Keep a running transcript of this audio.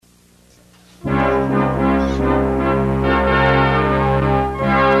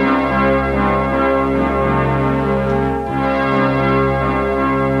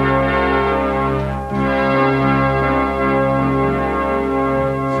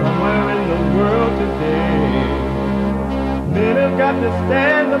today. Men have got to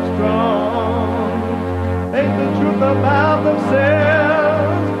stand up strong, face the truth about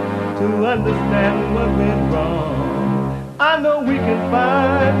themselves, to understand what went wrong. I know we can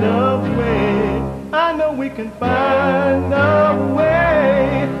find a way. I know we can find a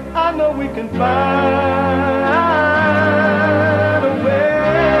way. I know we can find a way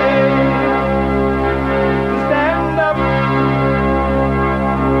to stand up,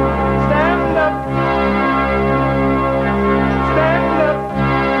 stand up, stand up.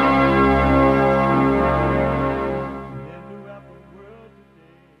 And throughout the world today.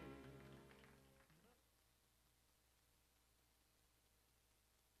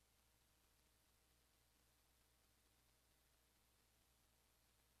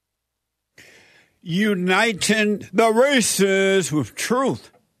 Uniting the races with truth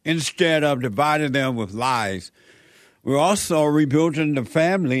instead of dividing them with lies. We're also rebuilding the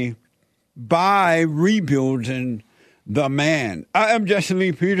family by rebuilding the man. I am Jesse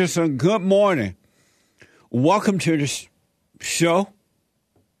Lee Peterson. Good morning. Welcome to the show.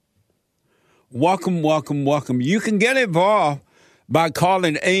 Welcome, welcome, welcome. You can get involved by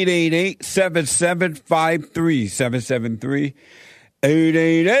calling 888-7753-773.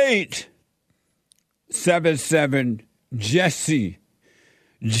 888-77-JESSE.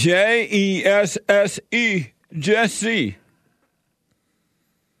 Jesse. Jesse.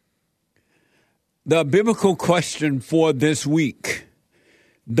 The biblical question for this week.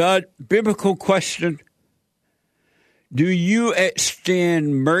 The biblical question: do you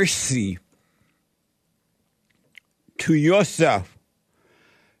extend mercy to yourself?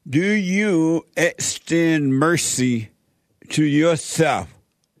 Do you extend mercy to yourself?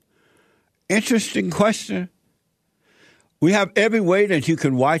 Interesting question. We have every way that you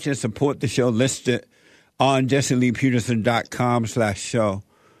can watch and support the show listed on JesseLeePeterson.com/show.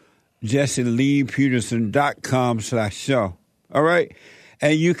 JesseLeePeterson.com/show. All right?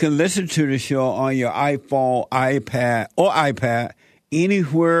 And you can listen to the show on your iPhone, iPad, or iPad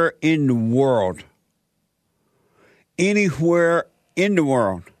anywhere in the world. Anywhere in the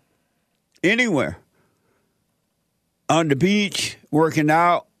world. Anywhere. On the beach, working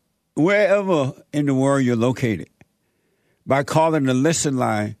out, wherever in the world you're located, by calling the listen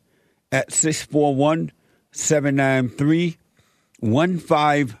line at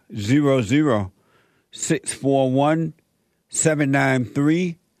 641-793-1500.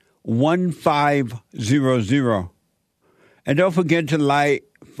 641-793-1500. And don't forget to like,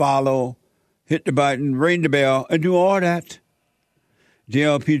 follow, hit the button, ring the bell, and do all that.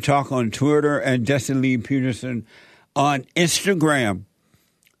 JLP Talk on Twitter and Jesse Lee Peterson on Instagram.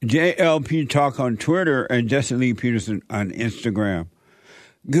 JLP Talk on Twitter and Jesse Lee Peterson on Instagram.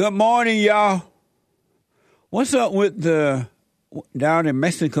 Good morning, y'all. What's up with down in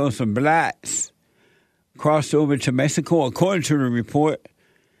Mexico, some blacks crossed over to Mexico, according to the report,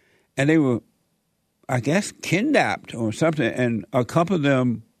 and they were, I guess, kidnapped or something, and a couple of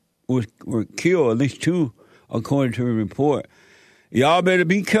them were killed, at least two, according to the report. Y'all better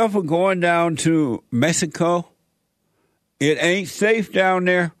be careful going down to Mexico. It ain't safe down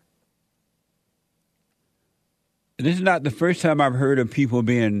there. This is not the first time I've heard of people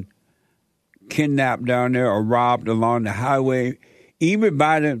being kidnapped down there or robbed along the highway, even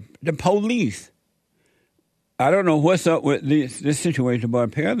by the police. I don't know what's up with this situation, but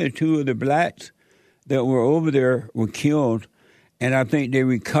apparently two of the blacks that were over there were killed, and I think they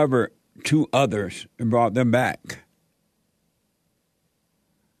recovered two others and brought them back.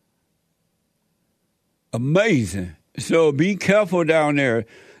 Amazing. So be careful down there.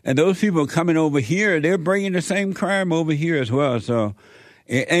 And those people coming over here, they're bringing the same crime over here as well. So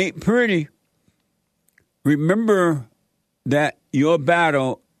it ain't pretty. Remember that your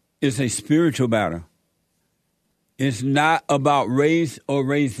battle is a spiritual battle. It's not about race or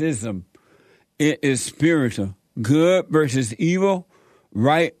racism. It is spiritual. Good versus evil,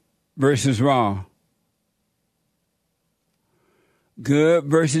 right versus wrong. Good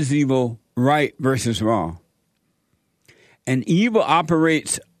versus evil, right versus wrong. And evil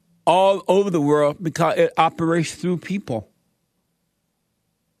operates all over the world because it operates through people.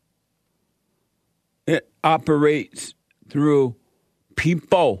 It operates through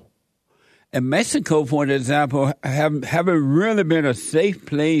people. And Mexico, for example, haven't really been a safe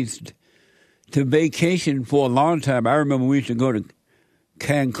place to vacation for a long time. I remember we used to go to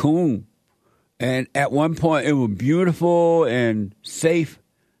Cancun, and at one point it was beautiful and safe,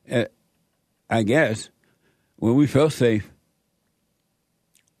 I guess, when we felt safe.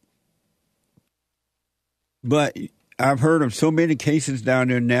 But I've heard of so many cases down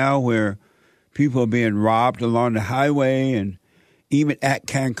there now where people are being robbed along the highway, and even at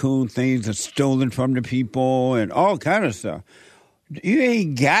Cancun, things are stolen from the people and all kind of stuff. You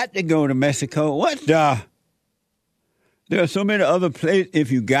ain't got to go to Mexico. What the? There are so many other places.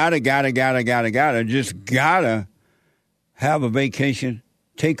 If you gotta just gotta have a vacation,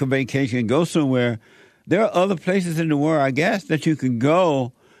 take a vacation, go somewhere. There are other places in the world, I guess, that you can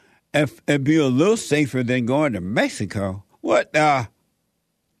go and be a little safer than going to Mexico. What the?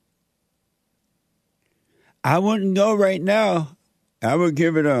 I wouldn't go right now. I would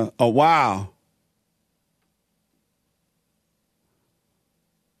give it a while.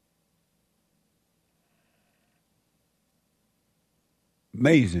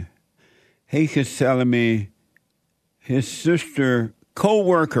 Amazing. He was telling me his sister,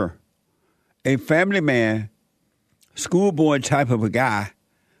 co-worker, a family man, schoolboy type of a guy,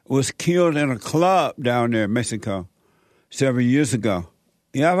 was killed in a club down there in Mexico several years ago.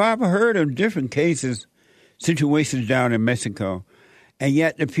 Yeah, I've heard of different cases, situations down in Mexico, and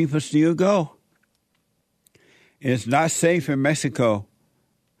yet the people still go. It's not safe in Mexico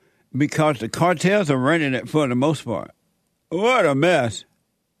because the cartels are running it for the most part. What a mess.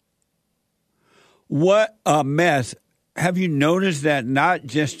 What a mess. Have you noticed that not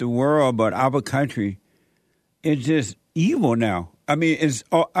just the world, but our country is just evil now? I mean, it's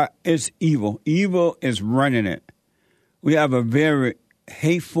evil. Evil is running it. We have a very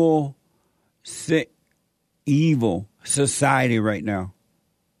hateful, sick, evil society right now.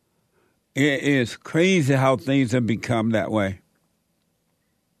 It is crazy how things have become that way.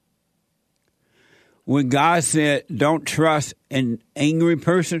 When God said, don't trust an angry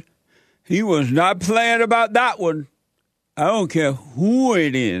person, he was not playing about that one. I don't care who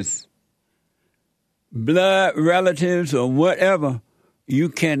it is, blood, relatives, or whatever, you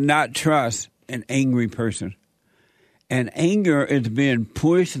cannot trust an angry person. And anger is being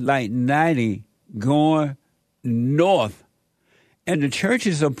pushed like 90 going north. And the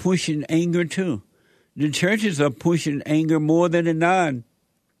churches are pushing anger too. The churches are pushing anger more than the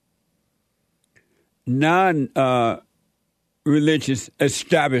non-religious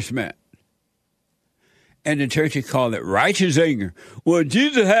establishment. And the churches call it righteous anger. Well,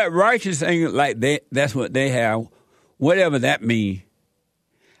 Jesus had righteous anger like that's what they have, whatever that means.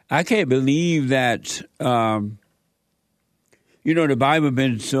 I can't believe that, the Bible has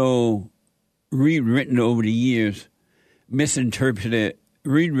been so rewritten over the years, misinterpreted,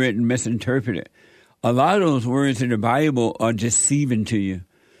 rewritten, misinterpreted. A lot of those words in the Bible are deceiving to you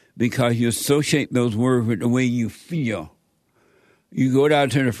because you associate those words with the way you feel. You go down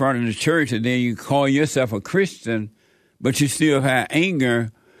to the front of the church and then you call yourself a Christian, but you still have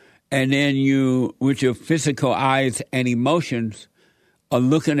anger, and then you, with your physical eyes and emotions, are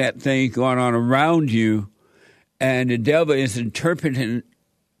looking at things going on around you, and the devil is interpreting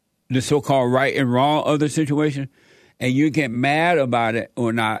the so-called right and wrong of the situation, and you get mad about it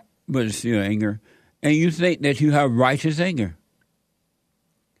or not, but it's still anger, and you think that you have righteous anger,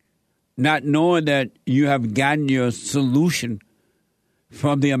 not knowing that you have gotten your solution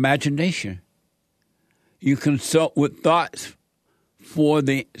from the imagination. You consult with thoughts for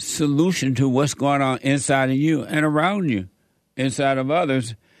the solution to what's going on inside of you and around you, inside of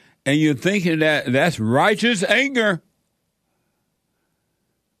others, and you're thinking that that's righteous anger.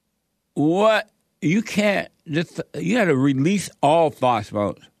 What? You can't, you got to release all thoughts,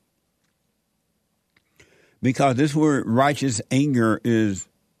 folks. Because this word righteous anger is,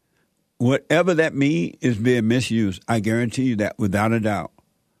 whatever that means, is being misused. I guarantee you that without a doubt.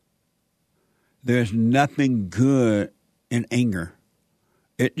 There's nothing good in anger.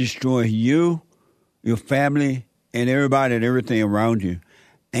 It destroys you, your family, and everybody and everything around you.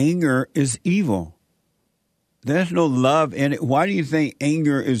 Anger is evil. There's no love in it. Why do you think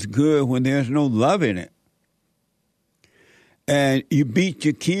anger is good when there's no love in it? And you beat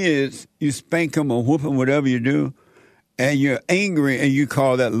your kids, you spank them or whoop them, whatever you do, and you're angry and you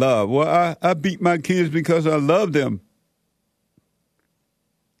call that love. Well, I beat my kids because I love them.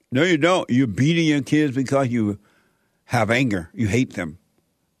 No, you don't. You're beating your kids because you have anger. You hate them.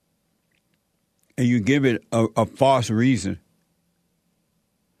 And you give it a false reason.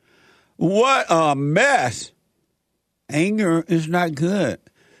 What a mess. Anger is not good.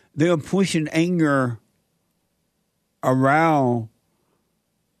 They're pushing anger around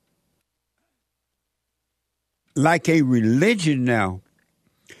like a religion now.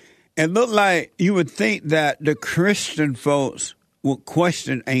 It look like you would think that the Christian folks would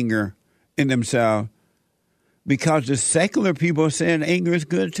question anger in themselves because the secular people are saying anger is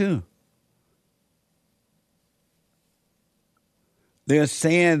good too. They're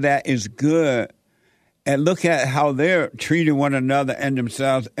saying that is good, and look at how they're treating one another and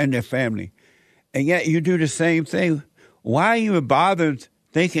themselves and their family. And yet you do the same thing. Why even bother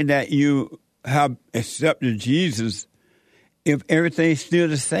thinking that you have accepted Jesus if everything's still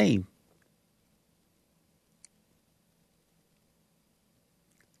the same?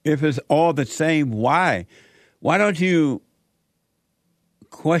 If it's all the same, why? Why don't you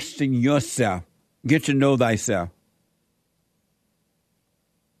question yourself? Get to know thyself.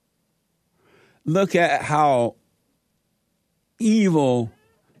 Look at how evil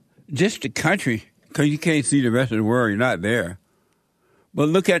just the country, because you can't see the rest of the world, you're not there. But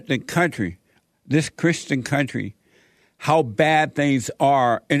look at the country, this Christian country, how bad things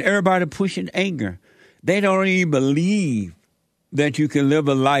are, and everybody pushing anger. They don't even believe that you can live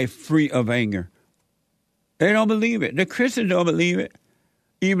a life free of anger. They don't believe it. The Christians don't believe it,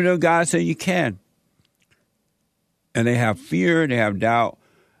 even though God said you can. And they have fear, they have doubt.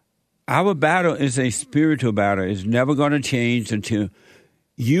 Our battle is a spiritual battle. It's never going to change until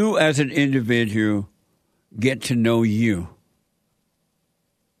you as an individual get to know you.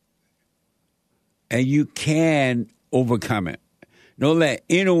 And you can overcome it. Don't let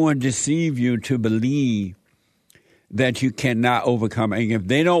anyone deceive you to believe that you cannot overcome it. And if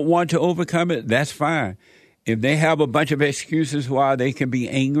they don't want to overcome it, that's fine. If they have a bunch of excuses why they can be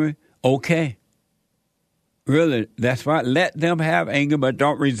angry, okay. Really, that's fine. Let them have anger, but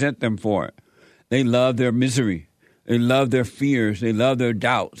don't resent them for it. They love their misery. They love their fears. They love their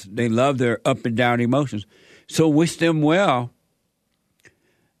doubts. They love their up and down emotions. So wish them well,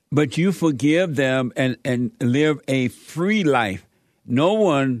 but you forgive them and live a free life. No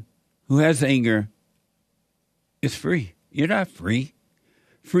one who has anger is free. You're not free.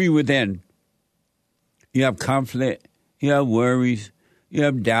 Free within. You have conflict. You have worries. You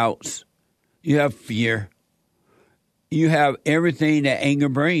have doubts. You have fear. You have everything that anger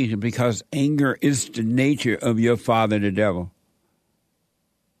brings, because anger is the nature of your father, the devil.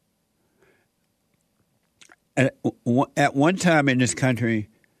 At one time in this country,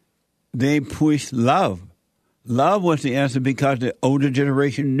 they pushed love. Love was the answer because the older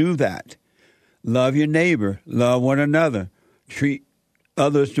generation knew that. Love your neighbor. Love one another. Treat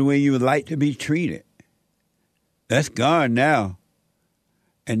others the way you would like to be treated. That's gone now.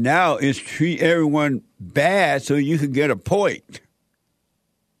 And now it's treat everyone bad so you can get a point.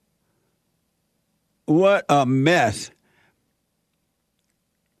 What a mess.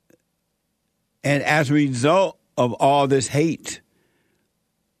 And as a result of all this hate,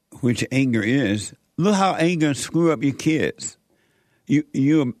 which anger is, look how anger screw up your kids.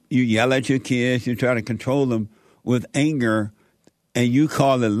 You yell at your kids, you try to control them with anger, and you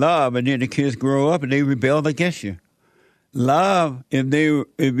call it love, and then the kids grow up and they rebel against you. Love, if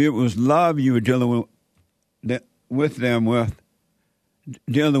it was love you were dealing with them,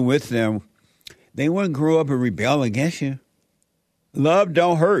 they wouldn't grow up and rebel against you. Love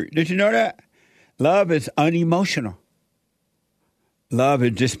don't hurt. Did you know that? Love is unemotional. Love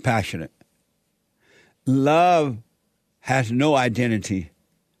is dispassionate. Love has no identity.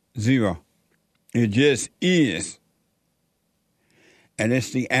 Zero. It just is. And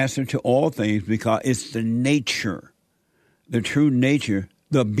it's the answer to all things because it's the nature, the true nature,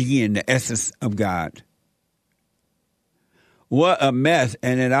 the being, the essence of God. What a mess.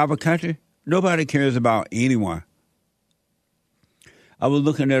 And in our country, nobody cares about anyone. I was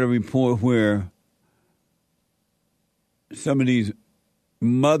looking at a report where some of these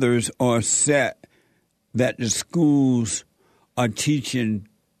mothers are upset that the schools are teaching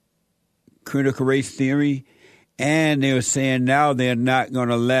critical race theory, and they were saying now they're not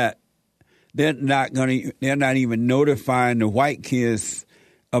even notifying the white kids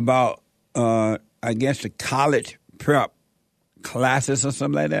about, I guess, the college prep classes or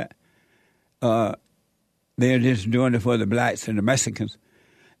something like that. They're just doing it for the blacks and the Mexicans.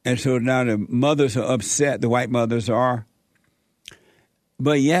 And so now the mothers are upset, the white mothers are,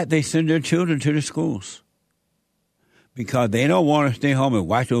 but yet they send their children to the schools because they don't want to stay home and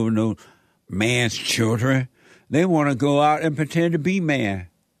watch over no man's children. They want to go out and pretend to be man.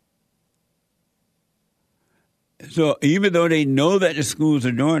 So even though they know that the schools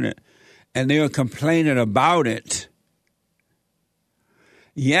are doing it and they are complaining about it,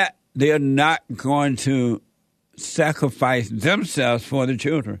 yet they are not going to sacrifice themselves for the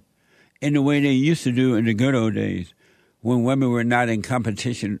children in the way they used to do in the good old days when women were not in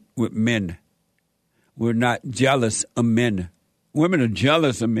competition with men. We're not jealous of men. Women are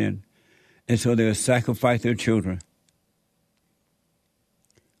jealous of men, and so they'll sacrifice their children.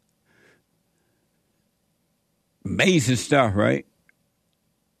 Amazing stuff, right?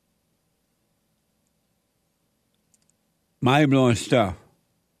 Mind-blowing stuff.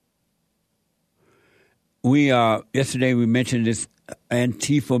 Yesterday we mentioned this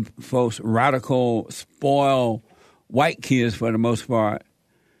Antifa folks, radical, spoil white kids for the most part,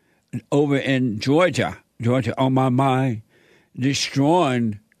 over in Georgia on my mind,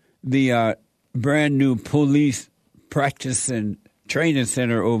 destroying the brand new police practice and training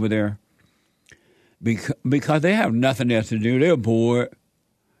center over there because they have nothing else to do. They're bored.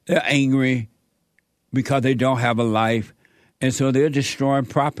 They're angry because they don't have a life. And so they're destroying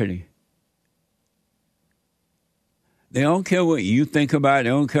property. They don't care what you think about. They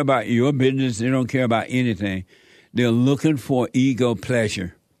don't care about your business. They don't care about anything. They're looking for ego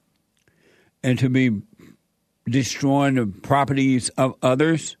pleasure. And to be destroying the properties of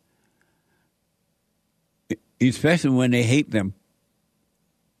others, especially when they hate them,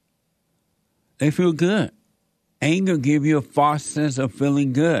 they feel good. Anger gives you a false sense of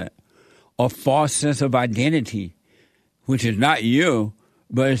feeling good, a false sense of identity, which is not you,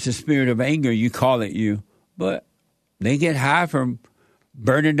 but it's the spirit of anger. You call it you. But they get high from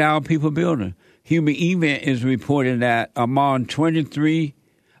burning down people's buildings. Human Event is reporting that among 23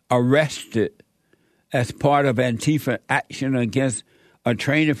 arrested as part of Antifa action against a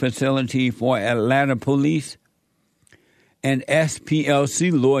training facility for Atlanta police, an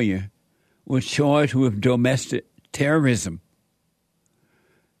SPLC lawyer was charged with domestic terrorism.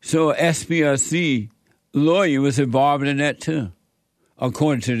 So SPLC lawyer was involved in that too,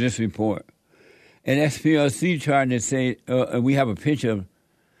 according to this report. And SPLC trying to say, we have a picture of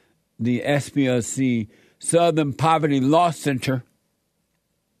the SPLC Southern Poverty Law Center.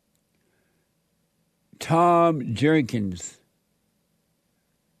 Tom Jenkins,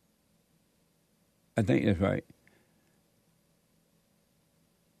 I think that's right.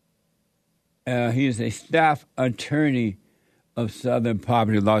 He is a staff attorney of Southern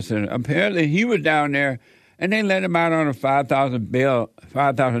Poverty Law Center. Apparently, he was down there, and they let him out on a $5,000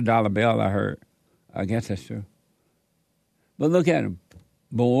 bail. I heard. I guess that's true. But look at him,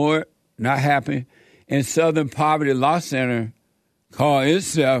 bored, not happy. And Southern Poverty Law Center called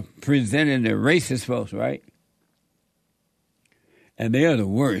itself presenting the racist folks, right? And they are the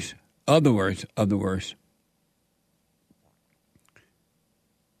worst of the worst of the worst.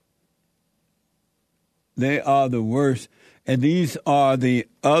 They are the worst. And these are the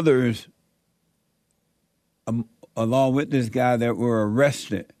others, along with this guy, that were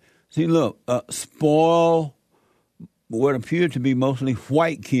arrested. See, look, spoil what appear to be mostly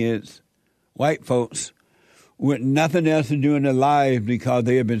white kids, white folks, with nothing else to do in their lives because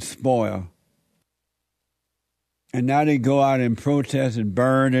they have been spoiled. And now they go out and protest and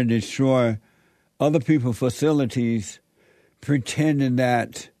burn and destroy other people's facilities, pretending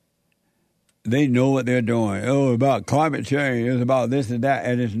that they know what they're doing. Oh, about climate change, it's about this and that,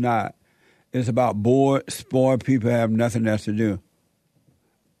 and it's not. It's about bored, spoiled people who have nothing else to do.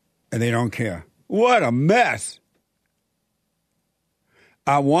 And they don't care. What a mess.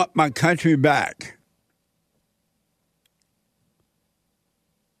 I want my country back.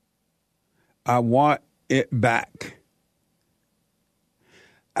 I want it back.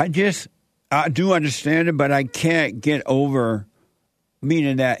 I do understand it, but I can't get over,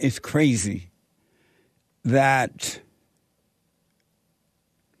 meaning that it's crazy that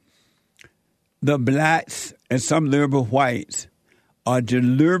the blacks and some liberal whites are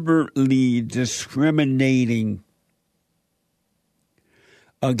deliberately discriminating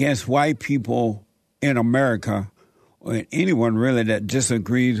against white people in America, or anyone really that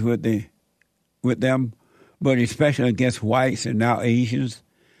disagrees with them, but especially against whites and now Asians.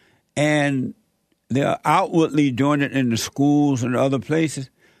 And they're outwardly doing it in the schools and other places.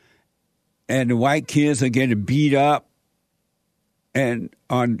 And the white kids are getting beat up and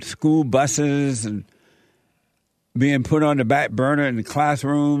on school buses and being put on the back burner in the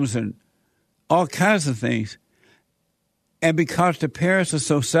classrooms and all kinds of things. And because the parents are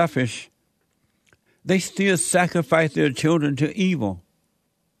so selfish, they still sacrifice their children to evil.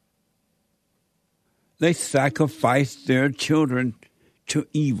 They sacrifice their children to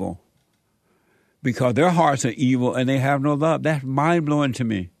evil because their hearts are evil and they have no love. That's mind-blowing to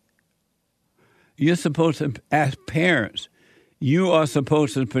me. You're supposed to, as parents, you are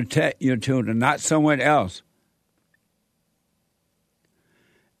supposed to protect your children, not someone else.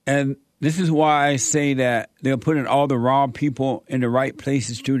 And this is why I say that they're putting all the wrong people in the right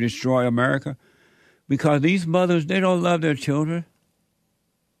places to destroy America. Because these mothers, they don't love their children.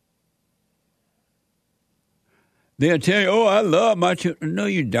 They'll tell you, oh, I love my children. No,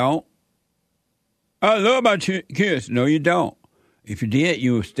 you don't. I love my kids. No, you don't. If you did,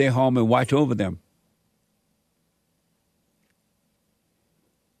 you would stay home and watch over them.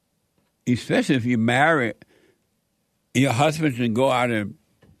 Especially if you're married, your husband can go out and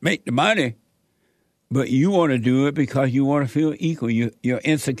make the money, but you want to do it because you want to feel equal. You're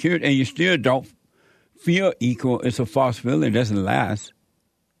insecure and you still don't feel equal. It's a false feeling. It doesn't last.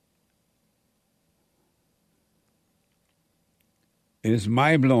 It's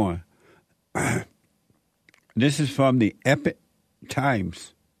mind-blowing. This is from the Epic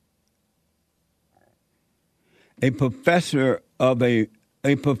Times. A professor of a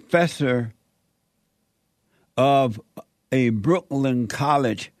Brooklyn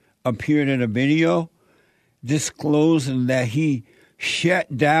college appeared in a video disclosing that he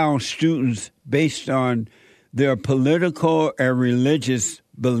shut down students based on their political and religious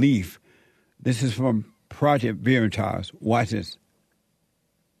belief. This is from Project Veritas. Watch this.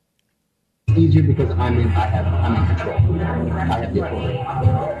 Easier because I'm in control. I have the authority.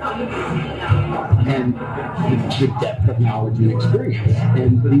 And the depth of knowledge and experience.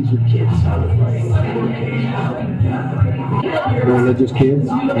 And these are kids. Religious kids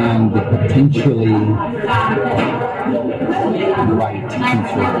and the potentially right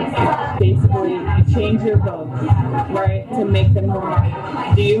conservative kids. Basically, you change your votes, right, to make them more.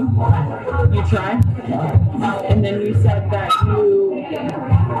 Do you? You try? And then you said that you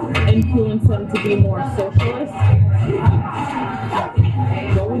influence them to be more socialist.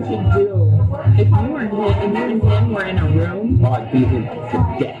 What would you do if you and him were in a room? Well, I'd beat him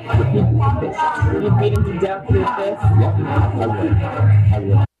to death with his fist. You'd beat him to death with this? Yeah, I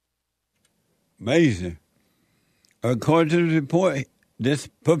would. Amazing. According to the report, this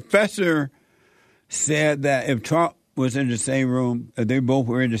professor said that if Trump was in the same room, if they both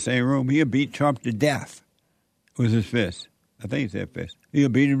were in the same room, he'd beat Trump to death with his fist. I think he said fist. He'll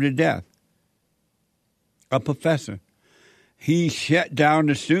beat him to death. A professor. He shut down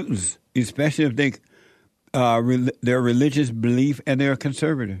the students, especially if they their religious belief and they're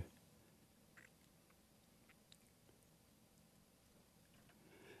conservative.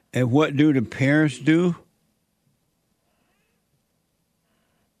 And what do the parents do?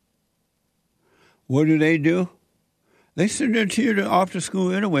 What do? They send their children off to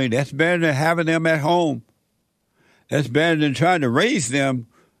school anyway. That's better than having them at home. That's better than trying to raise them.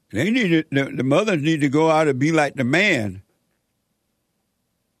 They need the mothers need to go out and be like the man.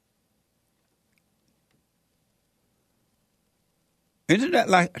 Isn't that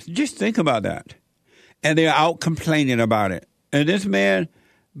like, just think about that. And they're out complaining about it. And this man,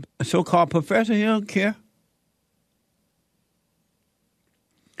 so-called professor, he don't care.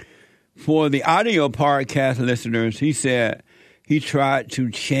 For the audio podcast listeners, he said he tried to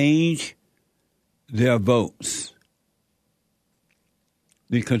change their votes.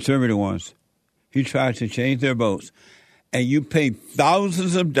 The conservative ones. He tried to change their votes. And you pay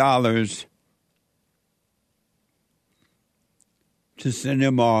thousands of dollars to send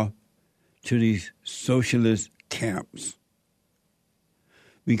them off to these socialist camps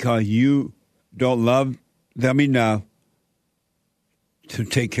because you don't love them enough to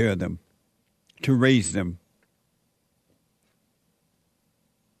take care of them, to raise them.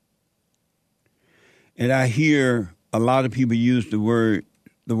 And I hear a lot of people use the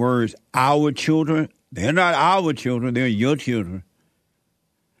words our children. They're not our children, they're your children.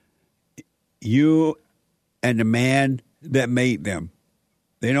 You and the man that made them.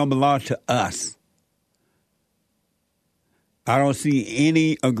 They don't belong to us. I don't see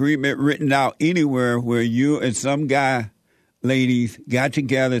any agreement written out anywhere where you and some guy, ladies, got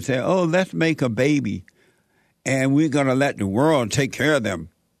together and said, oh, let's make a baby. And we're going to let the world take care of them.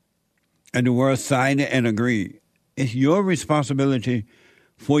 And the world signed it and agreed. It's your responsibility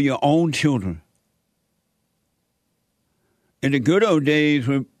for your own children. In the good old days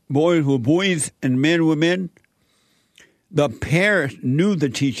when boys were boys and men were men, the parents knew the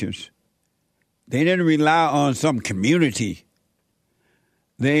teachers. They didn't rely on some community.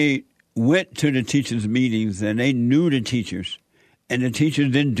 They went to the teachers' meetings and they knew the teachers. And the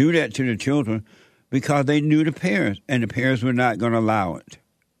teachers didn't do that to the children because they knew the parents, and the parents were not going to allow it.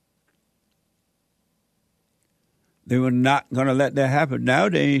 They were not going to let that happen.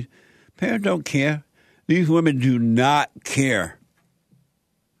 Nowadays, parents don't care. These women do not care.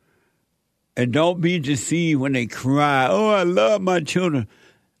 And don't be deceived when they cry, oh, I love my children.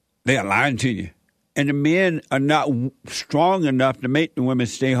 They are lying to you. And the men are not strong enough to make the women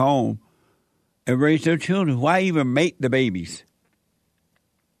stay home and raise their children. Why even make the babies?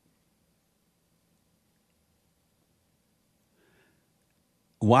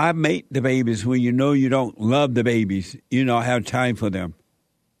 Why make the babies when you know you don't love the babies? You don't have time for them.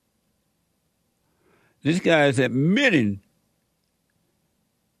 This guy is admitting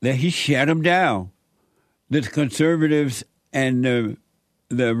that he shut them down, the conservatives and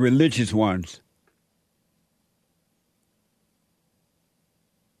the religious ones.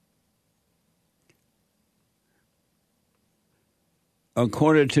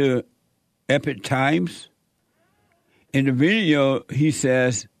 According to Epic Times. In the video, he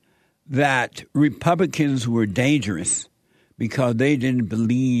says that Republicans were dangerous because they didn't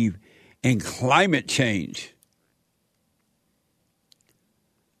believe in climate change.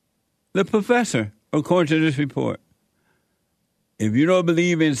 The professor, according to this report, if you don't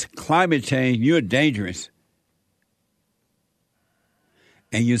believe in climate change, you're dangerous.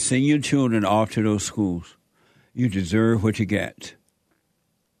 And you send your children off to those schools. You deserve what you get.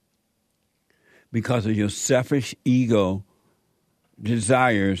 Because of your selfish ego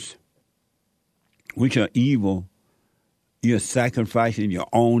desires, which are evil, you're sacrificing your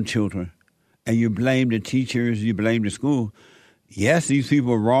own children. And you blame the teachers, you blame the school. Yes, these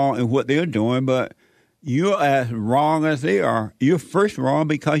people are wrong in what they're doing, but you're as wrong as they are. You're first wrong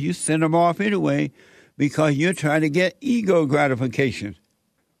because you send them off anyway because you're trying to get ego gratification.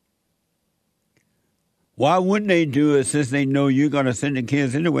 Why wouldn't they do it since they know you're going to send the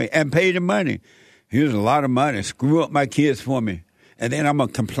kids anyway and pay the money? Here's a lot of money. Screw up my kids for me. And then I'm going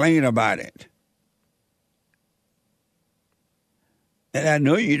to complain about it. And I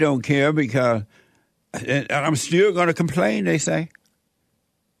know you don't care because and I'm still going to complain, they say.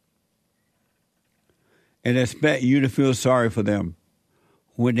 And expect you to feel sorry for them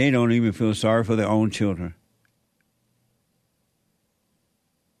when they don't even feel sorry for their own children.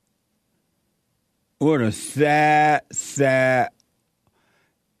 What a sad, sad,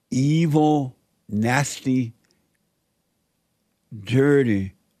 evil, nasty,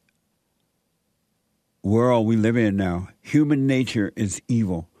 dirty world we live in now. Human nature is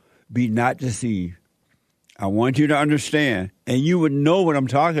evil. Be not deceived. I want you to understand, and you would know what I'm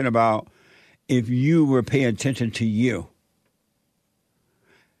talking about if you were paying attention to you.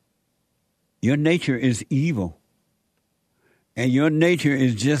 Your nature is evil. And your nature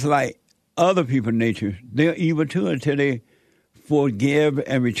is just like other people's nature. They're evil too until they forgive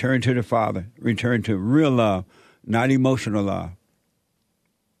and return to the Father. Return to real love, not emotional love.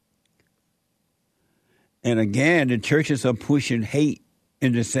 And again, the churches are pushing hate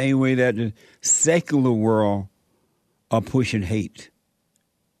in the same way that the secular world are pushing hate.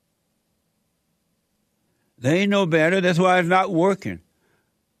 They ain't no better. That's why it's not working.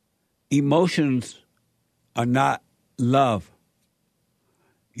 Emotions are not love.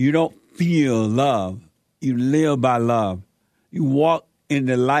 You don't feel love. You live by love. You walk in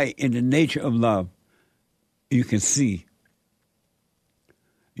the light, in the nature of love. You can see.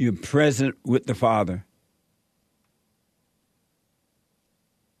 You're present with the Father.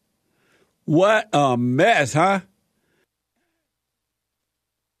 What a mess, huh?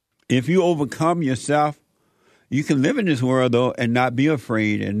 If you overcome yourself, you can live in this world, though, and not be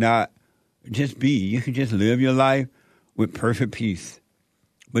afraid and not just be. You can just live your life with perfect peace.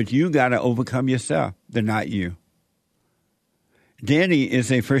 But you got to overcome yourself. They're not you. Danny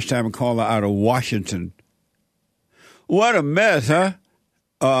is a first-time caller out of Washington. What a mess, huh?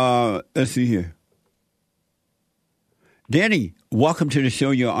 Let's see here. Danny, welcome to the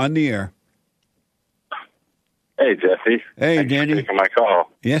show. You're on the air. Hey, Jesse. Hey, Thanks Danny. for taking my call.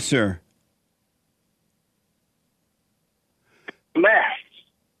 Yes, sir. Mass.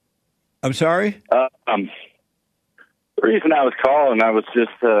 I'm sorry? The reason I was calling, I was just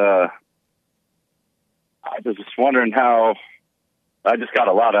wondering how. I just got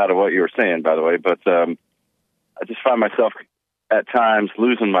a lot out of what you were saying, by the way, but I just find myself at times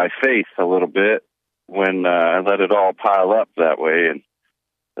losing my faith a little bit when I let it all pile up that way, and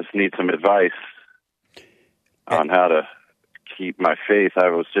I just need some advice on how to keep my faith. I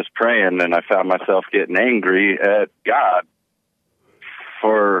was just praying, and I found myself getting angry at God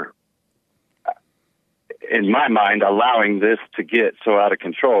for, in my mind, allowing this to get so out of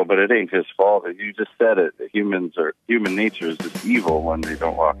control, but it ain't his fault. You just said it. Human nature is just evil when they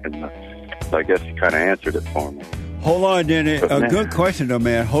don't walk in the... So I guess you kind of answered it for me. Hold on, Danny. A good question, though,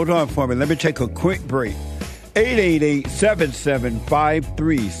 man. Hold on for me. Let me take a quick break.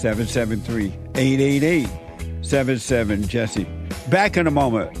 888-775-3773. 888-77-JESSE. Back in a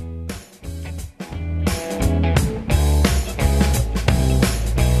moment.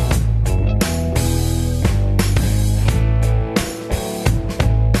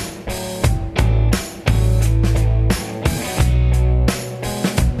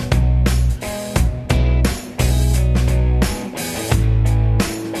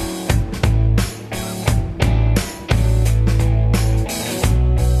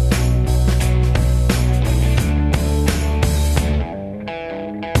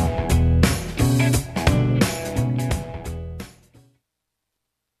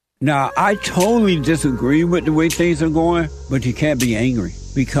 Now, I totally disagree with the way things are going, but you can't be angry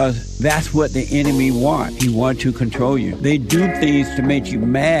because that's what the enemy wants. He wants to control you. They do things to make you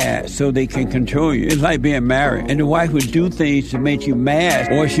mad so they can control you. It's like being married. And the wife would do things to make you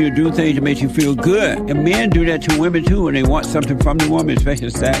mad, or she'll do things to make you feel good. And men do that to women too when they want something from the woman,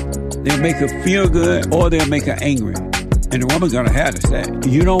 especially sex. They'll make her feel good or they'll make her angry. And the woman's going to have to say,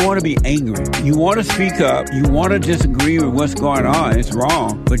 you don't want to be angry. You want to speak up. You want to disagree with what's going on. It's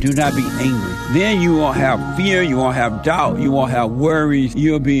wrong, but do not be angry. Then you won't have fear. You won't have doubt. You won't have worries.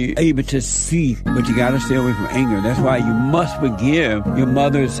 You'll be able to see, but you got to stay away from anger. That's why you must forgive your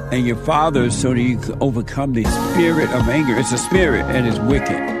mothers and your fathers so that you can overcome the spirit of anger. It's a spirit and it's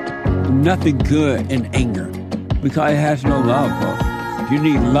wicked. Nothing good in anger because it has no love, folks. You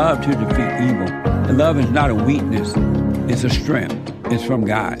need love to defeat evil. And love is not a weakness. It's a strength. It's from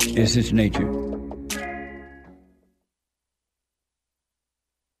God. It's His nature.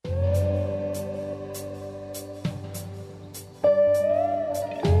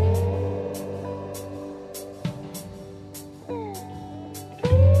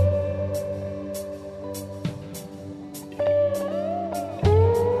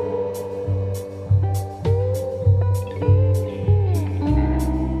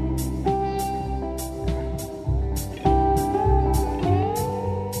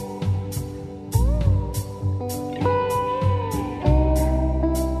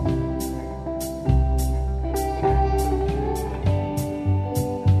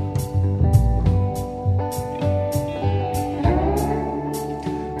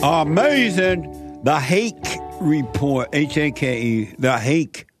 Amazing. The Hake Report, H-A-K-E, the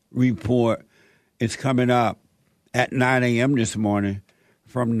Hake Report is coming up at 9 a.m. this morning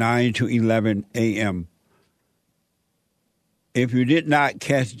from 9 to 11 a.m. If you did not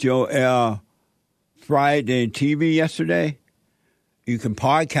catch Joel Friday TV yesterday, you can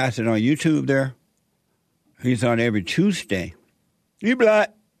podcast it on YouTube there. He's on every Tuesday. You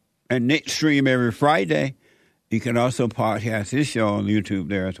black. And Nick stream every Friday. You can also podcast his show on YouTube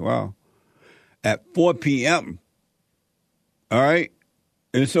there as well at 4 p.m. All right?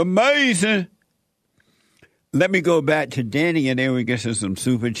 It's amazing. Let me go back to Danny, and then we get to some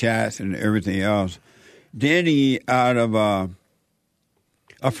super chats and everything else. Danny out of a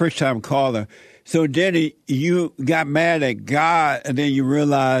first-time caller. So, Danny, you got mad at God, and then you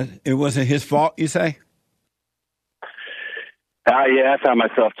realized it wasn't his fault, you say? Yeah, I found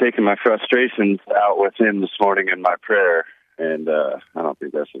myself taking my frustrations out with him this morning in my prayer, and I don't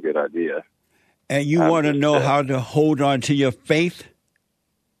think that's a good idea. And you want to know how to hold on to your faith?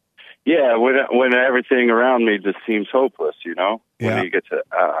 Yeah, when everything around me just seems hopeless, you know? Yeah. When you get to,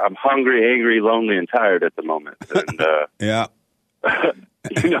 I'm hungry, angry, lonely, and tired at the moment. And, yeah.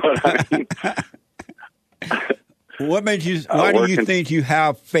 You know what I mean? What made you? Why do you think you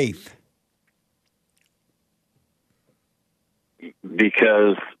have faith?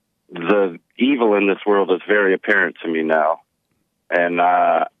 Because the evil in this world is very apparent to me now. And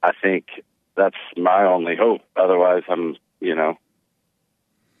I think that's my only hope. Otherwise, the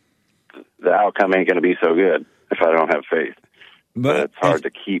outcome ain't going to be so good if I don't have faith. But it's hard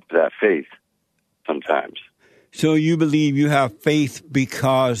to keep that faith sometimes. So you believe you have faith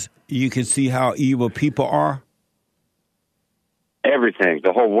because you can see how evil people are? Everything,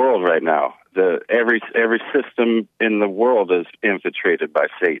 the whole world right now. Every system in the world is infiltrated by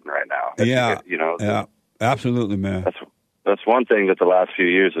Satan right now. Yeah, yeah, absolutely, man. That's one thing that the last few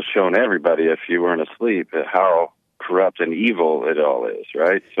years has shown everybody, if you weren't asleep, how corrupt and evil it all is,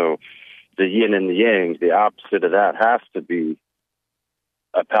 right? So the yin and the yang, the opposite of that has to be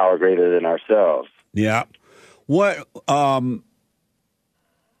a power greater than ourselves. Yeah. What, how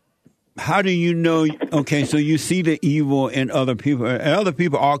do you know, okay, so you see the evil in other people, and other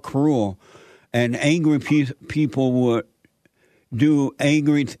people are cruel, and angry people would do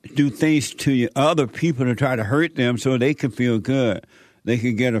things to other people to try to hurt them so they can feel good. They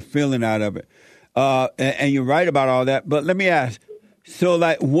can get a feeling out of it. And you're right about all that, but let me ask, so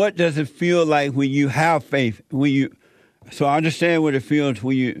like, what does it feel like when you have faith? So I understand what it feels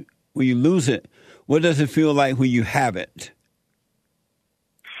when you lose it. What does it feel like when you have it?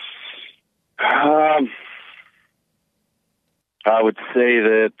 I would say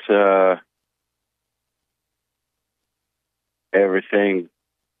that everything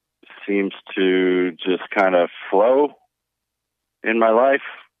seems to just kind of flow in my life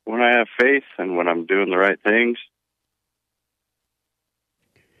when I have faith and when I'm doing the right things.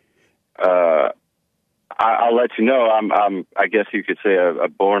 I'll let you know. I guess you could say a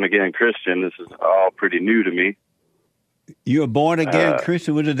born again Christian. This is all pretty new to me. You're a born again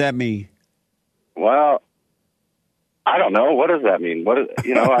Christian. What does that mean? Well, I don't know. What does that mean?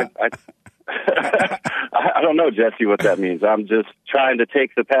 I I don't know, Jesse, what that means. I'm just trying to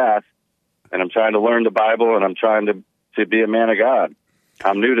take the path, and I'm trying to learn the Bible, and I'm trying to be a man of God.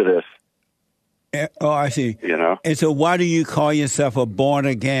 I'm new to this. Oh, I see. And so why do you call yourself a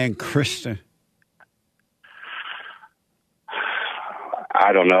born-again Christian?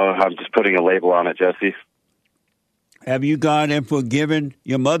 I don't know. I'm just putting a label on it, Jesse. Have you gone and forgiven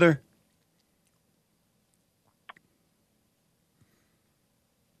your mother?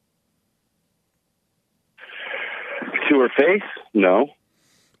 To her face? No.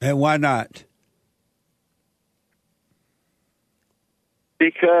 And why not?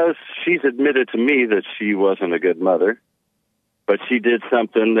 Because she's admitted to me that she wasn't a good mother, but she did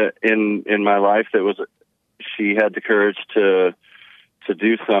something that in my life that was, she had the courage to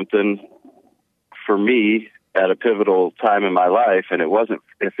do something for me at a pivotal time in my life, and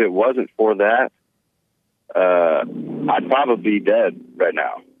if it wasn't for that, I'd probably be dead right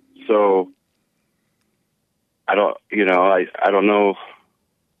now. So I don't know.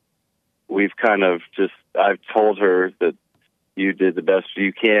 We've kind of I've told her that you did the best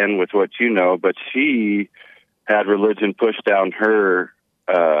you can with what you know, but she had religion pushed on her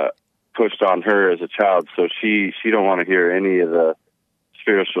as a child, so she don't want to hear any of the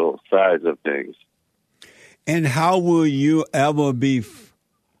spiritual sides of things. And how will you ever be free?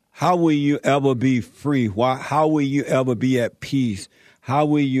 How will you ever be at peace? How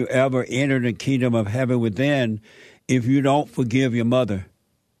will you ever enter the kingdom of heaven within if you don't forgive your mother?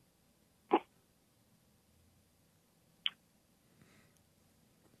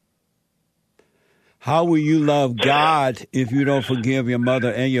 How will you love God if you don't forgive your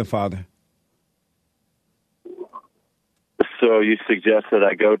mother and your father? So you suggest that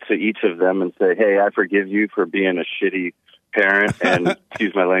I go to each of them and say, hey, I forgive you for being a shitty parent and,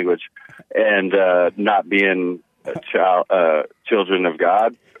 excuse my language, and not being children of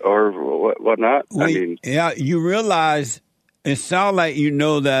God or whatnot? You realize it sounds like you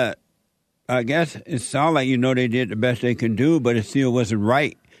know that, I guess it sounds like you know they did the best they can do, but it still wasn't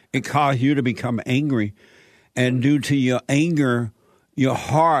right. It caused you to become angry. And due to your anger, your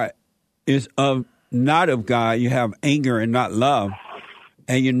heart is not of God. You have anger and not love.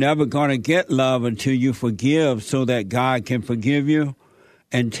 And you're never going to get love until you forgive so that God can forgive you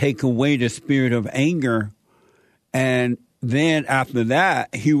and take away the spirit of anger. And then after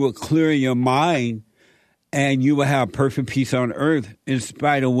that, he will clear your mind and you will have perfect peace on earth in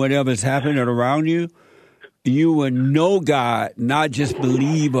spite of whatever's happening around you. You will know God, not just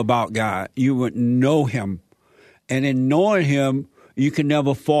believe about God. You would know him. And in knowing him, you can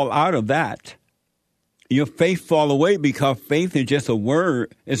never fall out of that. Your faith fall away because faith is just a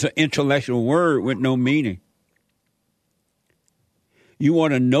word. It's an intellectual word with no meaning. You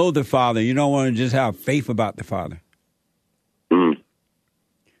want to know the Father. You don't want to just have faith about the Father. Mm.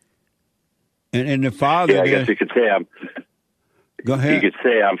 And the Father... Yeah, I guess you could say Go ahead. You could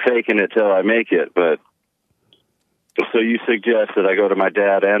say I'm faking it till I make it, but... So you suggest that I go to my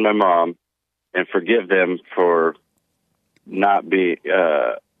dad and my mom and forgive them for not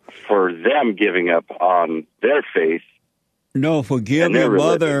for them giving up on their faith. No, forgive your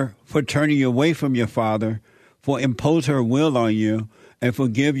mother for turning you away from your father, for impose her will on you, and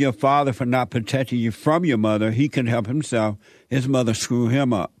forgive your father for not protecting you from your mother. He can help himself. His mother screwed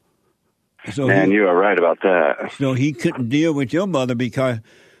him up. So you are right about that. So he couldn't deal with your mother because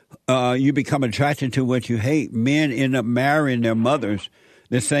you become attracted to what you hate. Men end up marrying their mothers.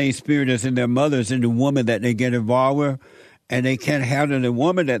 The same spirit that's in their mothers in the woman that they get involved with, and they can't handle the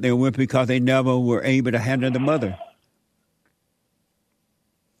woman that they're with because they never were able to handle the mother.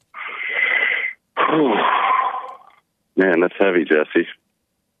 Man, that's heavy, Jesse.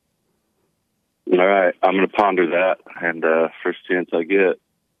 All right, I'm going to ponder that, and first chance I get.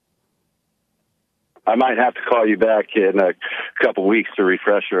 I might have to call you back in a couple weeks to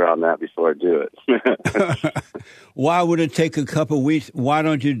refresh her on that before I do it. Why would it take a couple weeks? Why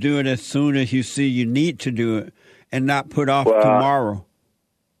don't you do it as soon as you see you need to do it and not put off tomorrow?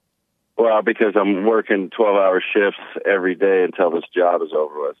 Well, because I'm working 12-hour shifts every day until this job is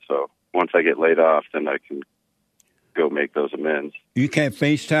over with. So once I get laid off, then I can go make those amends. You can't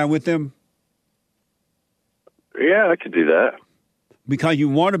FaceTime with them? Yeah, I could do that. Because you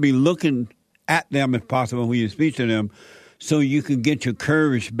want to be looking at them if possible when you speak to them so you can get your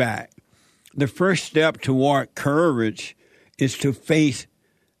courage back. The first step toward courage is to face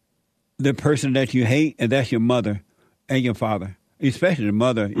the person that you hate, and that's your mother and your father, especially the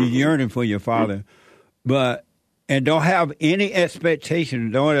mother. You're yearning for your father. And don't have any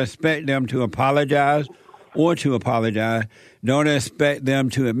expectation. Don't expect them to apologize or to apologize. Don't expect them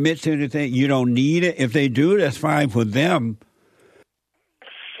to admit to anything. You don't need it. If they do, that's fine for them.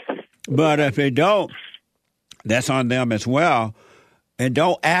 But if they don't, that's on them as well. And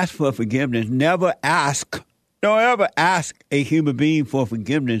don't ask for forgiveness. Never ask. Don't ever ask a human being for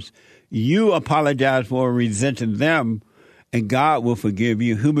forgiveness. You apologize for resenting them, and God will forgive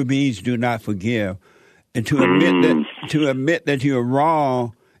you. Human beings do not forgive. And to admit that you're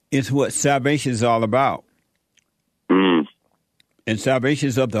wrong is what salvation is all about. And salvation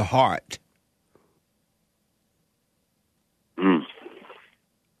is of the heart.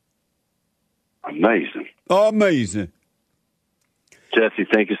 Amazing. Amazing. Jesse,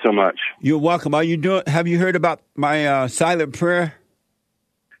 thank you so much. You're welcome. Have you heard about my silent prayer?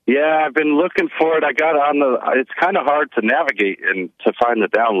 Yeah, I've been looking for it. I got on it's kind of hard to navigate and to find the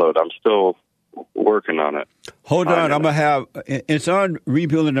download. I'm still working on it. Hold on. I'm going to have, it's on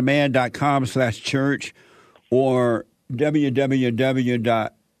rebuildingtheman.com/church or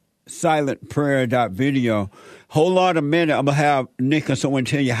www.silentprayer.video. Hold on a minute. I'm going to have Nick or someone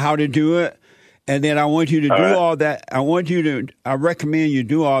tell you how to do it. And then I want you to do all that. I recommend you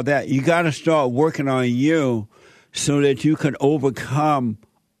do all that. You got to start working on you so that you can overcome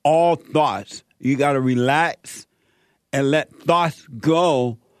all thoughts. You got to relax and let thoughts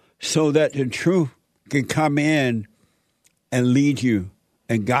go so that the truth can come in and lead you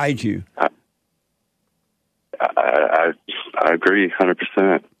and guide you. I agree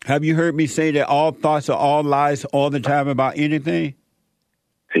 100%. Have you heard me say that all thoughts are all lies all the time about anything?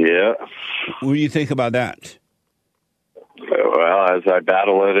 Yeah. What do you think about that? Well, as I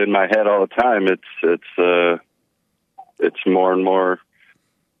battle it in my head all the time, it's more and more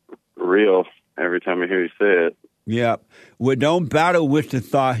real every time I hear you say it. Yeah. Well, don't battle with the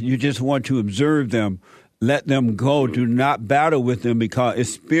thought. You just want to observe them. Let them go. Do not battle with them because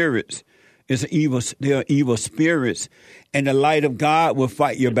it's spirits. They're evil spirits. And the light of God will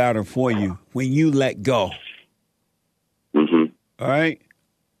fight your battle for you when you let go. Mm-hmm. All right?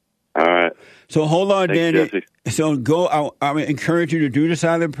 All right. So hold on, Thanks, Danny. So go. I encourage you to do the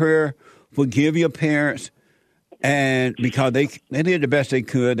silent prayer. Forgive your parents, and because they did the best they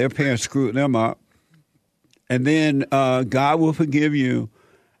could, their parents screwed them up, and then God will forgive you,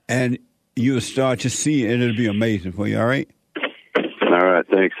 and you'll start to see it, and it'll be amazing for you. All right. All right.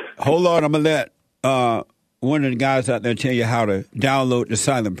 Thanks. Hold on. I'm gonna let one of the guys out there tell you how to download the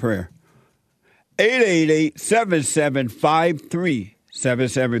silent prayer. 888-7753.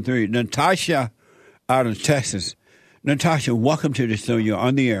 773. Natasha out of Texas. Natasha, welcome to the show. You're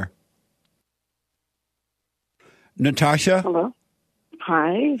on the air. Natasha? Hello.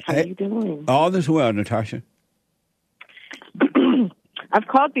 Hi. How are you doing? All is well, Natasha. I've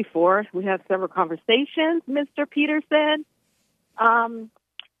called before. We had several conversations, Mr. Peterson. So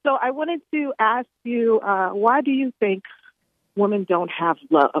I wanted to ask you, why do you think women don't have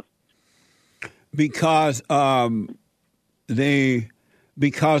love? Because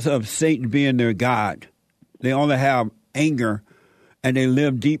because of Satan being their God. They only have anger, and they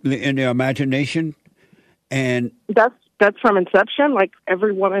live deeply in their imagination. And that's from inception, like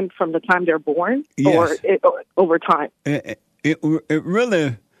every woman from the time they're born, yes. Or over time. It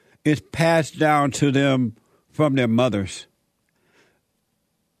really is passed down to them from their mothers.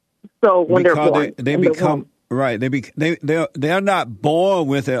 So when because they're born, they become right. They're not born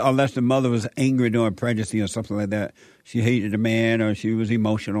with it unless the mother was angry during pregnancy or something like that. She hated the man, or she was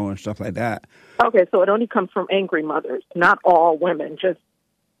emotional and stuff like that. Okay, so it only comes from angry mothers. Not all women, just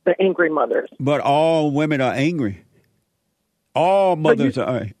the angry mothers. But all women are angry. All mothers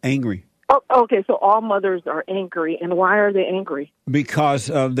are angry. Oh, okay, so all mothers are angry. And why are they angry? Because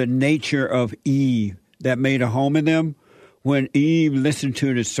of the nature of Eve that made a home in them. When Eve listened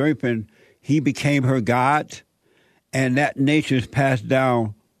to the serpent, he became her God. And that nature is passed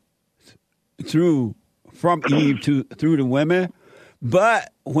down from Eve through the women.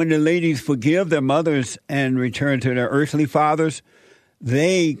 But when the ladies forgive their mothers and return to their earthly fathers,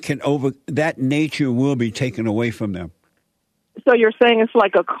 that nature will be taken away from them. So you're saying it's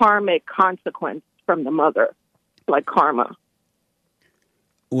like a karmic consequence from the mother, like karma.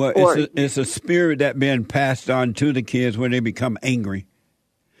 Well, it's a spirit that been passed on to the kids when they become angry.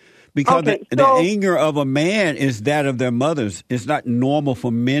 Because the anger of a man is that of their mothers. It's not normal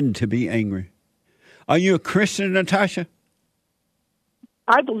for men to be angry. Are you a Christian, Natasha?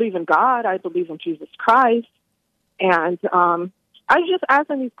 I believe in God. I believe in Jesus Christ. And I was just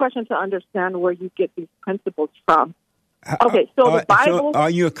asking these questions to understand where you get these principles from. Okay, so the Bible... So are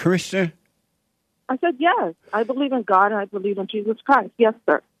you a Christian? I said yes. I believe in God and I believe in Jesus Christ. Yes,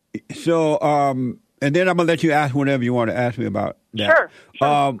 sir. So, and then I'm going to let you ask whatever you want to ask me about that.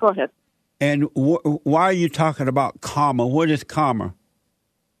 Sure. Go ahead. And why are you talking about karma? What is karma?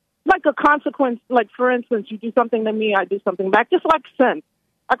 Like a consequence, like, for instance, you do something to me, I do something back, just like sin.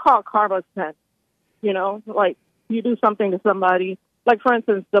 I call karma sin. You know, like, you do something to somebody. Like, for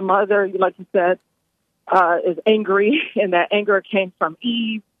instance, the mother, like you said, is angry, and that anger came from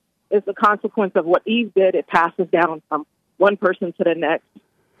Eve. It's a consequence of what Eve did. It passes down from one person to the next.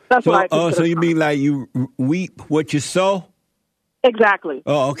 That's what I consider. So you mean like you reap what you sow? Exactly.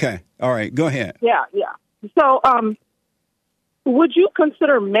 Oh, okay. All right. Go ahead. Yeah. So, would you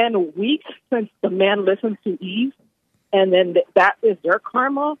consider men weak since the man listened to Eve, and then that is their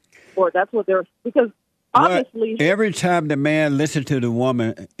karma, or that's what they're, because obviously every time the man listens to the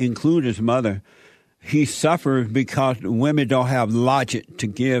woman, include his mother, he suffers because women don't have logic to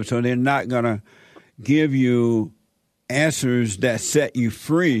give, so they're not going to give you answers that set you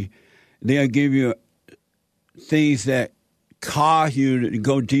free. They'll give you things that cause you to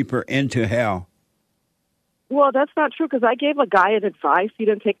go deeper into hell. Well, that's not true, because I gave a guy an advice. He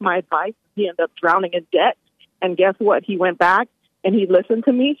didn't take my advice. He ended up drowning in debt. And guess what? He went back and he listened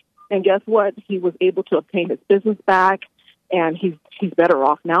to me. And guess what? He was able to obtain his business back, and he's better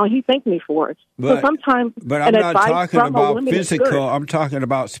off now. He thanked me for it. So sometimes, but I'm not talking about physical. I'm talking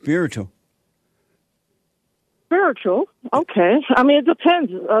about spiritual. Spiritual, okay. I mean, it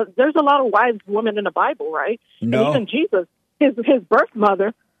depends. There's a lot of wise women in the Bible, right? No. And even Jesus, his birth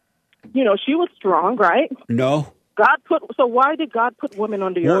mother, you know, she was strong, right? No. So why did God put women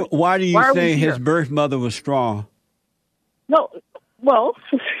on the earth? Why do you say his birth mother was strong? No, well,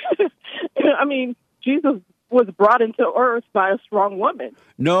 I mean, Jesus was brought into earth by a strong woman.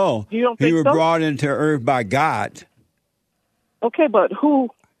 No, you don't think he was so? brought into earth by God. Okay, but who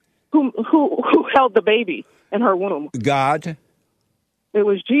held the baby in her womb? God. It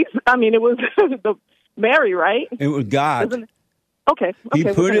was Jesus. I mean, it was Mary, right? It was God. Okay. He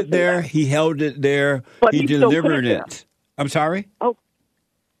put it there. He held it there. But he delivered it. I'm sorry? Oh,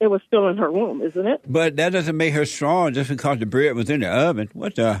 it was still in her womb, isn't it? But that doesn't make her strong just because the bread was in the oven.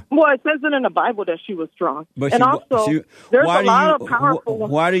 What the? Well, it says it in the Bible that she was strong. But and also, there's a lot of powerful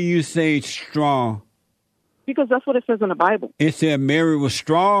women. Why do you say strong? Because that's what it says in the Bible. It said Mary was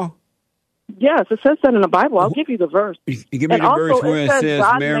strong? Yes, it says that in the Bible. I'll give you the verse. Give me the verse where it says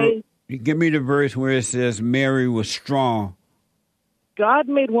Mary. Give me the verse where it says Mary was strong. God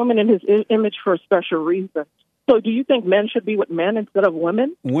made woman in his image for a special reason. So do you think men should be with men instead of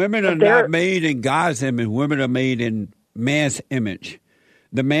women? Women are not made in God's image. Women are made in man's image.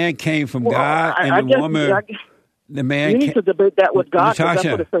 The man came from God, and the woman... the man. You need to debate that with God.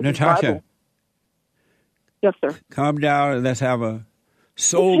 Natasha, Natasha. Yes, sir. Calm down and let's have a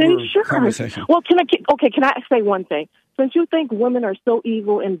sober conversation. Well, can I say one thing? Since you think women are so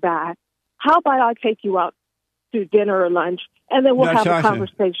evil and bad, how about I take you out to dinner or lunch, and then we'll have a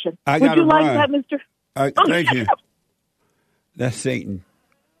conversation? Would you like that, Mr.? Thank you. That's Satan.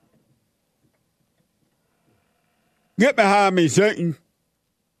 Get behind me, Satan.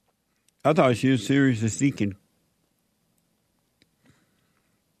 I thought she was seriously seeking.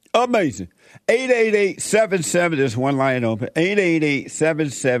 Amazing. 888-77, there's one line open.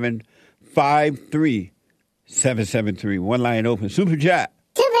 888-77-53773. One line open. Super chat.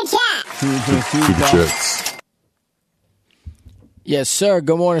 Super chats. Yes, sir.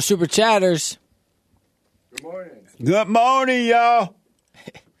 Good morning, Super Chatters. Good morning. Good morning, y'all.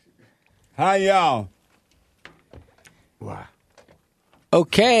 Hi, y'all. Wow.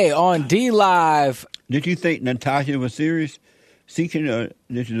 Okay, on D Live. Did you think Natasha was serious seeking, or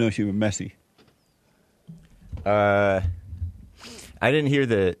did you know she was messy? I didn't hear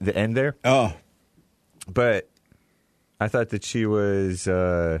the end there. Oh. But I thought that she was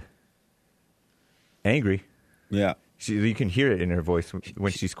angry. Yeah. You can hear it in her voice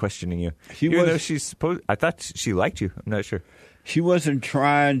when she's questioning you. I thought she liked you. I'm not sure. She wasn't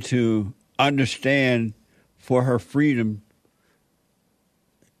trying to understand for her freedom.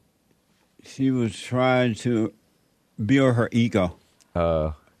 She was trying to build her ego.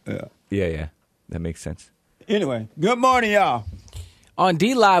 Yeah. That makes sense. Anyway, good morning, y'all. On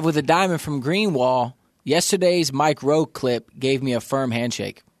D Live with a diamond from Greenwall, yesterday's Mike Rowe clip gave me a firm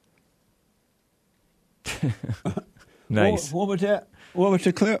handshake. Nice. What was that? What was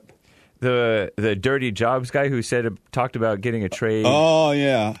the clip? The Dirty Jobs guy who talked about getting a trade. Oh,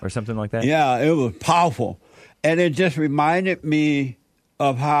 yeah. Or something like that. Yeah, it was powerful. And it just reminded me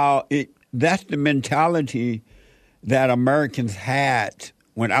of how that's the mentality that Americans had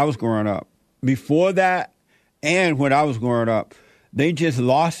when I was growing up. Before that and when I was growing up, they just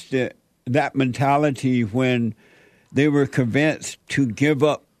lost that mentality when they were convinced to give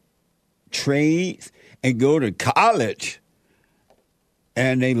up trades and go to college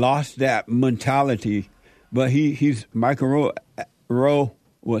and they lost that mentality. But Michael Rowe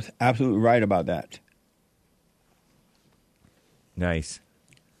was absolutely right about that. Nice.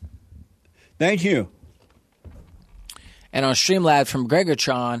 Thank you. And on Streamlabs from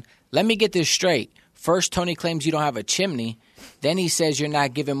Gregortron, let me get this straight. First, Tony claims you don't have a chimney. Then he says you're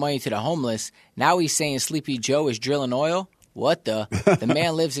not giving money to the homeless. Now he's saying Sleepy Joe is drilling oil? What the? The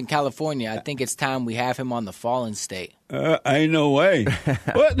man lives in California. I think it's time we have him on the Fallen State. Ain't no way.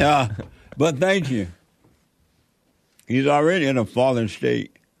 What the? But thank you. He's already in a fallen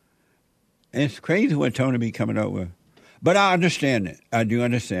state. It's crazy what Tony be coming up with. But I understand it. I do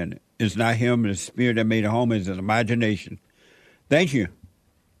understand it. It's not him. The spirit that made a home is his imagination. Thank you.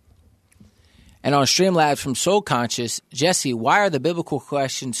 And on Streamlabs from Soul Conscious, Jesse, why are the biblical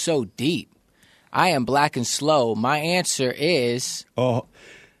questions so deep? I am black and slow. My answer is... Oh,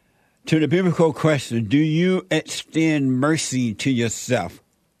 to the biblical question, do you extend mercy to yourself?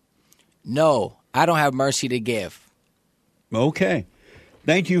 No, I don't have mercy to give. Okay.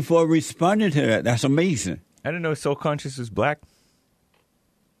 Thank you for responding to that. That's amazing. I didn't know Soul Conscious was black.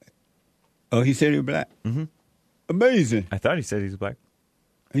 Oh, he said he was black? Mm-hmm. Amazing. I thought he said he was black.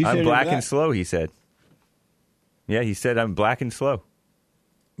 I'm black and slow, he said. Yeah, he said I'm black and slow.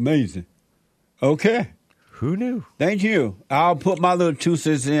 Amazing. Okay. Who knew? Thank you. I'll put my little 2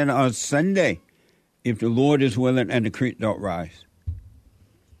 cents in on Sunday if the Lord is willing and the creek don't rise.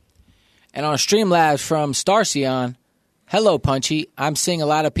 And on Streamlabs from Starcion, hello, Punchy. I'm seeing a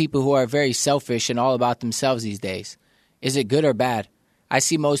lot of people who are very selfish and all about themselves these days. Is it good or bad? I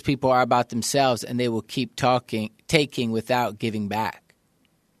see most people are about themselves and they will keep taking without giving back.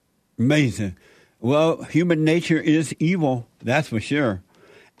 Amazing. Well, human nature is evil, that's for sure.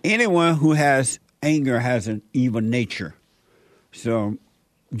 Anyone who has anger has an evil nature. So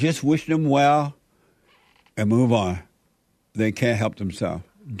just wish them well and move on. They can't help themselves.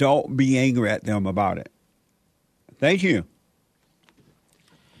 Don't be angry at them about it. Thank you.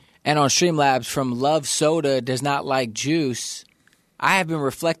 And on Streamlabs from Love Soda Does Not Like Juice, I have been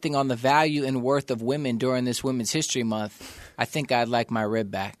reflecting on the value and worth of women during this Women's History Month. I think I'd like my rib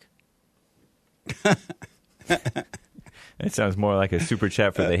back. That sounds more like a super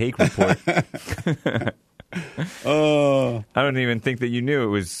chat for the Hake Report. I don't even think that you knew it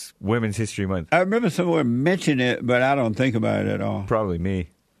was Women's History Month. I remember someone mentioned it, but I don't think about it at all. Probably me.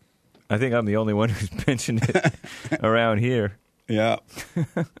 I think I'm the only one who's mentioned it around here. Yeah.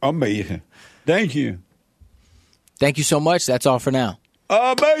 Amazing. Thank you. Thank you so much. That's all for now.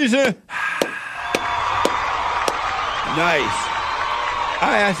 Amazing. Nice.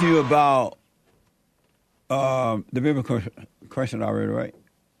 I asked you about the biblical question already, right?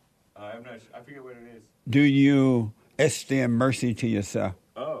 I'm not sure. I forget what it is. Do you extend mercy to yourself?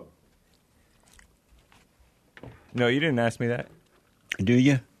 Oh. No, you didn't ask me that. Do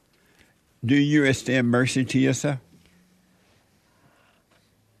you? Do you extend mercy to yourself?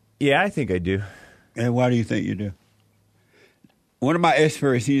 Yeah, I think I do. And why do you think you do? One of my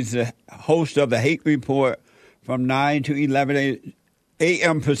experts, he's the host of the Hake Report from 9 to 11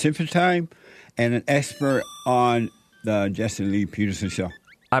 a.m. Pacific time, and an expert on the Jesse Lee Peterson Show.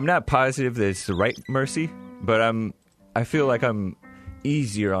 I'm not positive that it's the right mercy, but I feel like I'm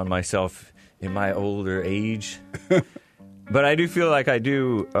easier on myself in my older age. But I do feel like I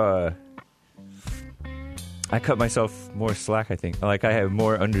cut myself more slack, I think. Like I have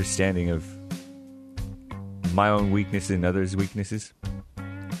more understanding of my own weakness and others' weaknesses.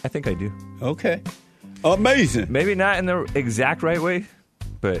 I think I do. Okay. Amazing. Maybe not in the exact right way,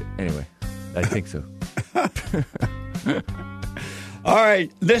 but anyway, I think so. All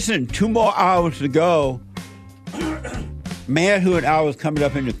right, listen, 2 more hours to go. Manhood Hour is coming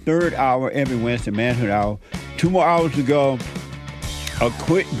up in the 3rd hour every Wednesday, Manhood Hour. 2 more hours to go. A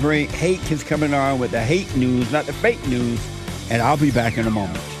quick break. Hake is coming on with the hate news, not the fake news, and I'll be back in a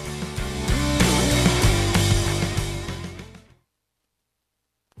moment.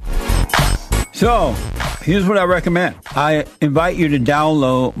 So, here's what I recommend. I invite you to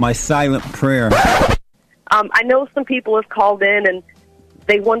download my silent prayer. I know some people have called in and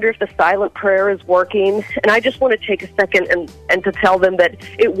they wonder if the silent prayer is working. And I just want to take a second and to tell them that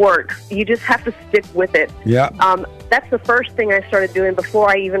it works. You just have to stick with it. Yeah. That's the first thing I started doing before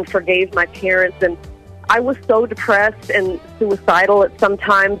I even forgave my parents. And I was so depressed and suicidal at some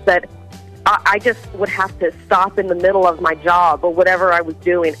times that I just would have to stop in the middle of my job or whatever I was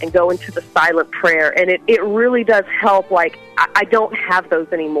doing and go into the silent prayer. And it really does help. Like, I don't have those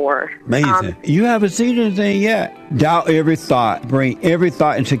anymore. Amazing. You haven't seen anything yet. Doubt every thought. Bring every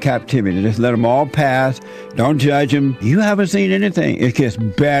thought into captivity. Just let them all pass. Don't judge them. You haven't seen anything. It gets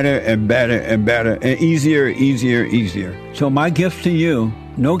better and better and better and easier, easier. So my gift to you,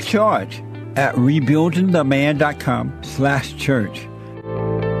 no charge, at rebuildingtheman.com/church.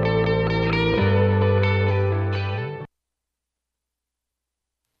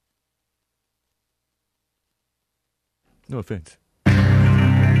 No offense.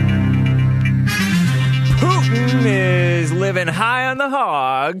 Putin is living high on the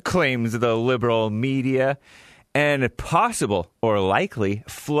hog, claims the liberal media, and possible or likely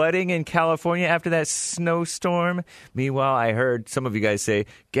flooding in California after that snowstorm. Meanwhile, I heard some of you guys say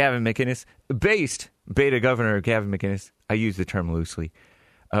Gavin McInnes, beta governor Gavin McInnes, I use the term loosely,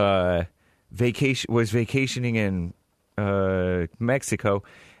 was vacationing in Mexico,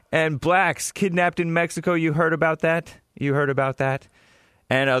 and blacks kidnapped in Mexico. You heard about that?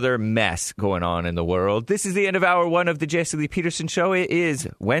 And other mess going on in the world. This is the end of Hour 1 of the Jesse Lee Peterson Show. It is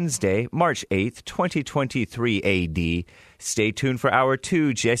Wednesday, March 8th, 2023 AD. Stay tuned for Hour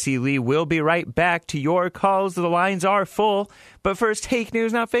 2. Jesse Lee will be right back to your calls. The lines are full. But first, fake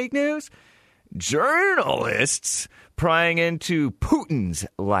news, not fake news. Journalists prying into Putin's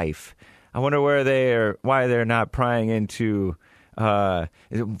life. I wonder why they're not prying into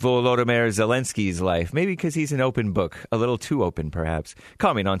Volodymyr Zelensky's life. Maybe because he's an open book. A little too open, perhaps.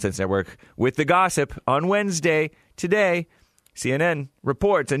 Call me Nonsense Network with the gossip on Wednesday. Today, CNN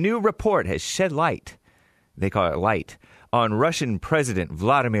reports a new report has shed light. They call it light on Russian President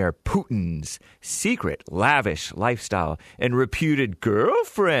Vladimir Putin's secret, lavish lifestyle and reputed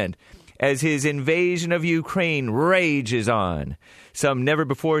girlfriend as his invasion of Ukraine rages on. Some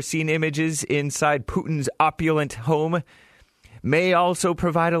never-before-seen images inside Putin's opulent home may also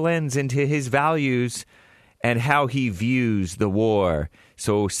provide a lens into his values and how he views the war,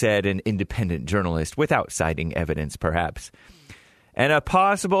 so said an independent journalist, without citing evidence, perhaps. And a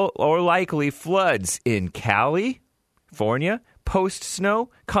possible or likely floods in California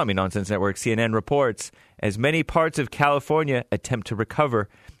post-snow. Coming Nonsense Network, CNN reports, as many parts of California attempt to recover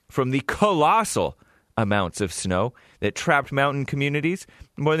from the colossal amounts of snow that trapped mountain communities.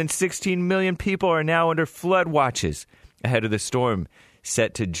 More than 16 million people are now under flood watches ahead of the storm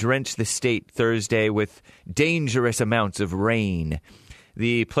set to drench the state Thursday with dangerous amounts of rain.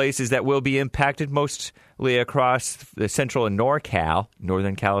 The places that will be impacted mostly across the central and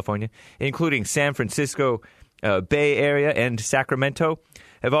Northern California, including San Francisco Bay Area and Sacramento,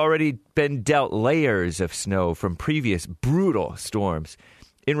 have already been dealt layers of snow from previous brutal storms.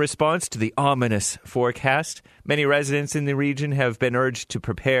 In response to the ominous forecast, many residents in the region have been urged to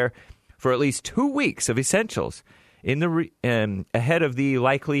prepare for at least 2 weeks of essentials ahead of the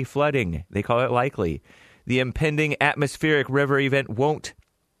likely flooding. They call it likely. The impending atmospheric river event won't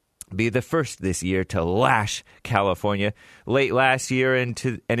be the first this year to lash California. Late last year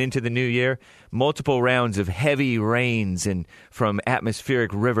into the new year, multiple rounds of heavy rains and from atmospheric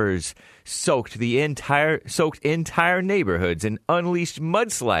rivers soaked entire neighborhoods and unleashed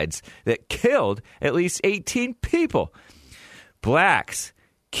mudslides that killed at least 18 people. Blacks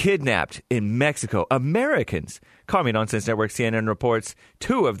kidnapped in Mexico. Americans. Call me Nonsense Network, CNN reports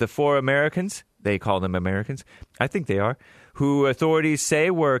 2 of the 4 Americans, they call them Americans, I think they are, who authorities say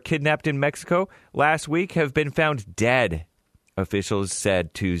were kidnapped in Mexico last week have been found dead, officials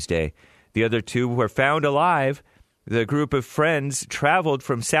said Tuesday. The other 2 were found alive. The group of friends traveled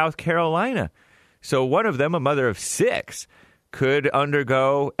from South Carolina. So one of them, a mother of 6, could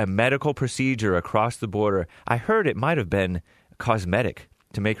undergo a medical procedure across the border. I heard it might have been cosmetic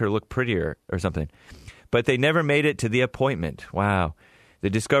to make her look prettier or something. But they never made it to the appointment. Wow. The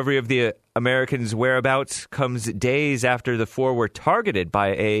discovery of the Americans' whereabouts comes days after the 4 were targeted by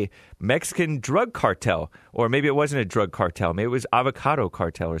a Mexican drug cartel. Or maybe it wasn't a drug cartel. Maybe it was avocado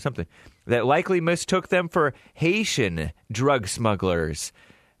cartel or something. That likely mistook them for Haitian drug smugglers.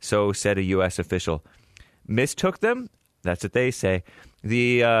 So said a U.S. official. Mistook them? That's what they say.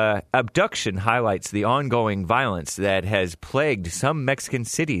 The abduction highlights the ongoing violence that has plagued some Mexican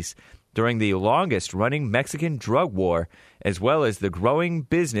cities during the longest-running Mexican drug war, as well as the growing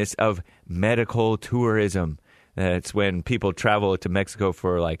business of medical tourism. That's when people travel to Mexico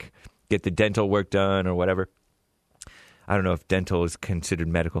for, get the dental work done or whatever. I don't know if dental is considered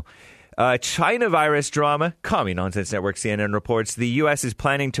medical. China virus drama. Call me Nonsense Network, CNN reports the U.S. is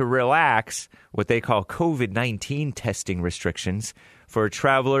planning to relax what they call COVID-19 testing restrictions for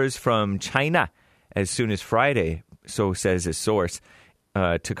travelers from China as soon as Friday, so says a source.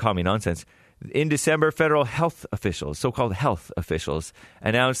 to Call Me Nonsense. In December, federal health officials, so-called health officials,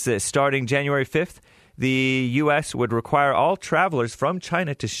 announced that starting January 5th, the U.S. would require all travelers from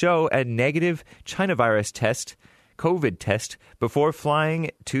China to show a negative China virus test, COVID test, before flying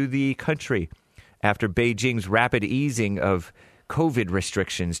to the country. After Beijing's rapid easing of COVID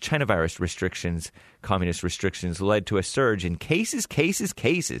restrictions, China virus restrictions, communist restrictions led to a surge in cases.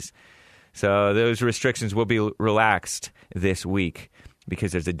 So those restrictions will be relaxed this week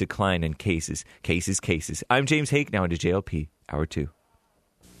because there's a decline in cases. I'm James Hake, now into JLP, Hour 2.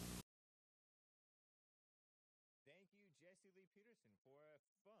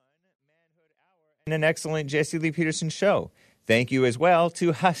 And an excellent Jesse Lee Peterson show. Thank you as well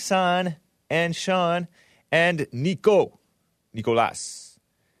to Hassan and Sean and Nicolas,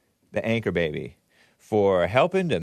 the anchor baby, for helping to